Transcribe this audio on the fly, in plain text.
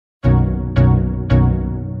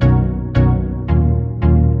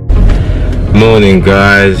Morning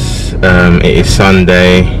guys, it is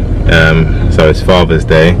Sunday, so it's Father's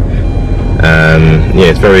Day. Yeah,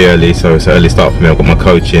 it's very early, so it's an early start for me. I've got my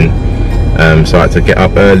coaching, so I had to get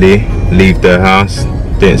up early, leave the house,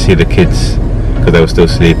 didn't see the kids because they were still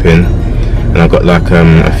sleeping, and I've got like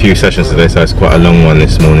a few sessions today, so it's quite a long one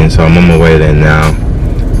this morning, so I'm on my way there now.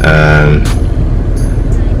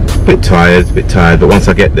 Bit tired, but once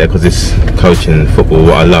I get there, because it's coaching football,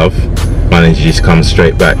 what I love, my energy just comes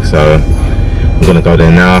straight back. So I'm gonna go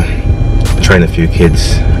there now, train a few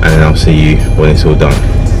kids, and then I'll see you when it's all done.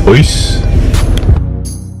 Peace.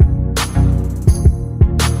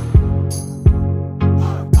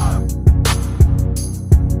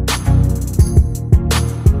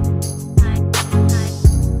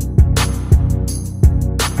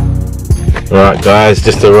 Right guys,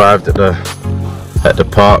 just arrived at the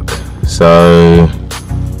park, so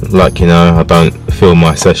like you know, I don't film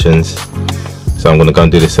my sessions, so I'm gonna go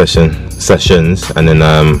and do the sessions, and then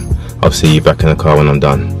I'll see you back in the car when I'm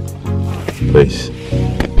done. Peace.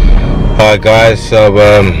 Hi guys, so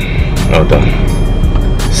well done.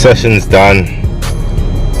 Session's done.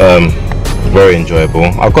 Very enjoyable.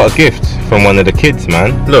 I've got a gift from one of the kids,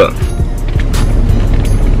 man. Look,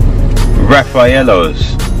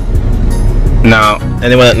 Raffaello's. Now,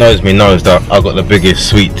 anyone that knows me knows that I've got the biggest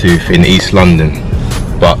sweet tooth in East London,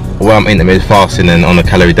 but when I'm intermittent fasting and on a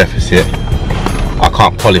calorie deficit, I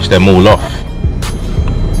can't polish them all off.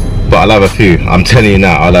 But I'll have a few, I'm telling you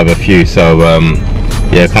now, I'll have a few. So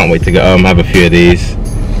yeah, can't wait to get home, have a few of these,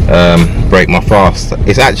 break my fast.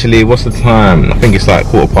 It's actually, what's the time? I think it's like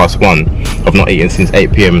 1:15. I've not eaten since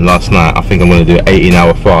 8 PM last night. I think I'm going to do an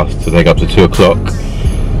 18-hour fast to take up to 2 o'clock.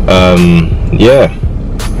 Yeah,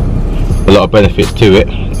 a lot of benefits to it.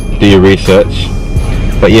 Do your research.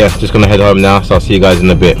 But yeah, just gonna head home now, so I'll see you guys in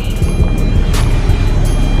a bit.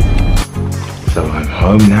 So I'm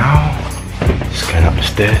home now, just going up the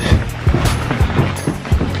stairs.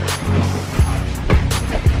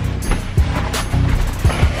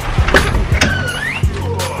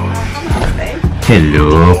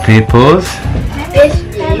 Hello peoples.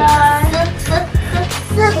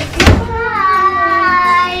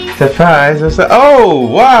 Surprise! What's that? Oh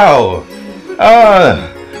wow!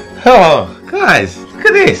 Oh guys, look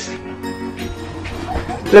at this!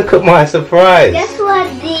 Look at my surprise! Guess where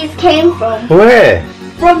these came from? Where?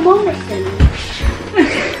 From Morrison.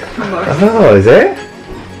 Oh, is it?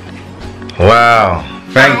 Wow!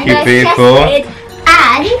 Thank you, people. And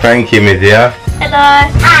thank you, my dear. hello.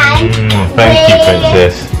 And thank you,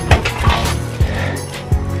 princess.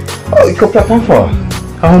 Oh, you got Black Panther.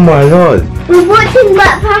 Oh my lord. We're watching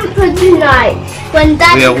Black Panther tonight. When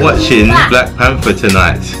Dad we are watching Black Panther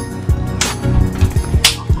tonight.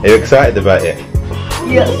 Are you excited about it?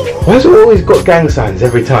 Yeah. Why's it always got gang signs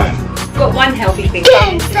every time? Got one healthy thing.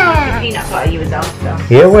 Gang sign. Peanut butter you was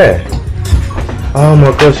after. Yeah, where? Oh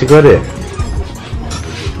my gosh, you got it.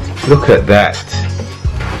 Look at that.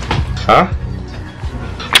 Huh?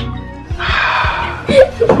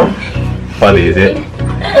 Funny, is it?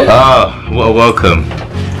 Oh, what a welcome.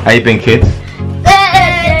 How you been, kids?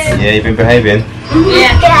 Yeah, you been behaving?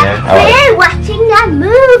 Yeah. Alright. We're watching a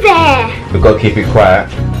movie. We've got to keep it quiet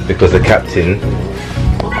because the captain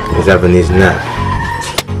is having his nap.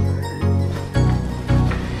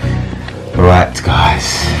 Right,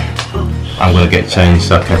 guys. I'm going to get changed,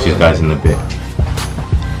 so I'll catch you guys in a bit.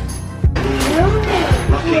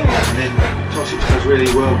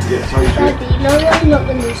 Really well to get toasted. Daddy, no one's not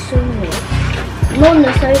going to sue me. I'm on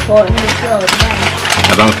the sofa in the floor.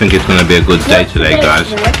 I don't think it's going to be a good day today, guys.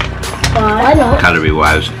 Why not? Calorie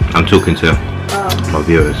wise, I'm talking to my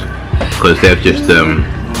viewers because they've just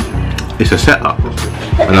it's a setup,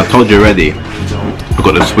 and I've told you already, I've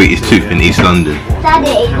got the sweetest tooth in East London.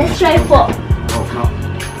 Daddy, let's try Fox.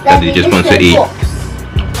 Daddy just wants to eat.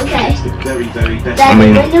 Okay. Very, very best. I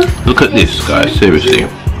mean, look at this, guys, seriously.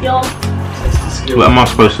 What am I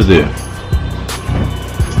supposed to do?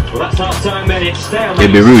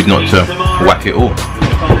 It'd be rude not to whack it all.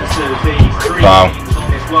 Wow.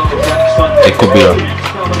 It could be a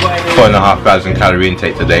 4,500 calorie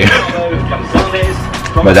intake today.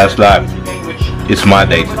 But that's life. It's my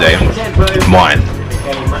day today. Mine.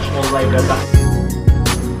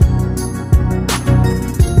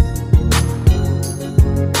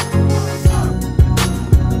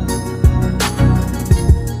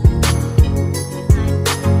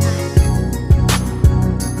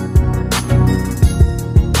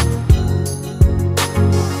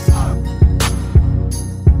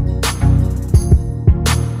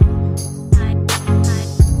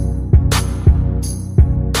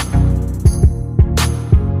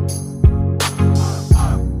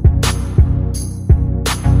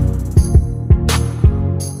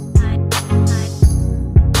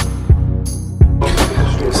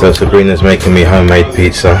 So Sabrina's making me homemade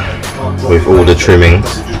pizza with all the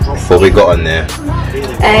trimmings. What we got on there?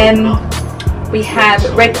 We have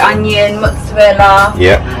red onion, mozzarella,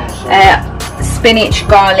 Yeah, spinach,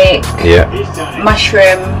 garlic, yeah,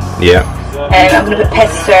 mushroom. yeah, I'm going to put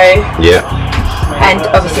pesto yeah. and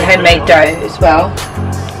obviously homemade dough as well.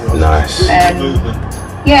 Nice.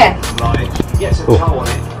 Yeah, Ooh.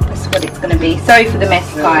 that's what it's going to be. Sorry for the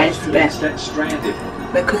mess, guys, but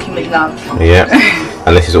we're cooking with love. Yeah.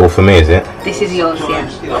 And this is all for me, is it? This is yours, yeah.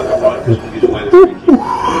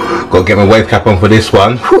 Got to get my wave cap on for this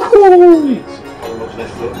one.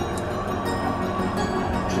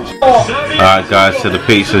 Alright guys, so the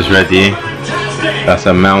pizza's ready. That's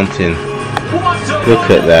a mountain. Look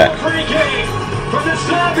at that.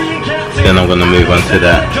 Then I'm going to move on to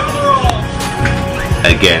that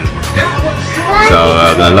again. So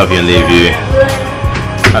I'm going to love you and leave you.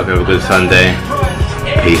 Hope you have a good Sunday.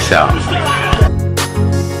 Peace out.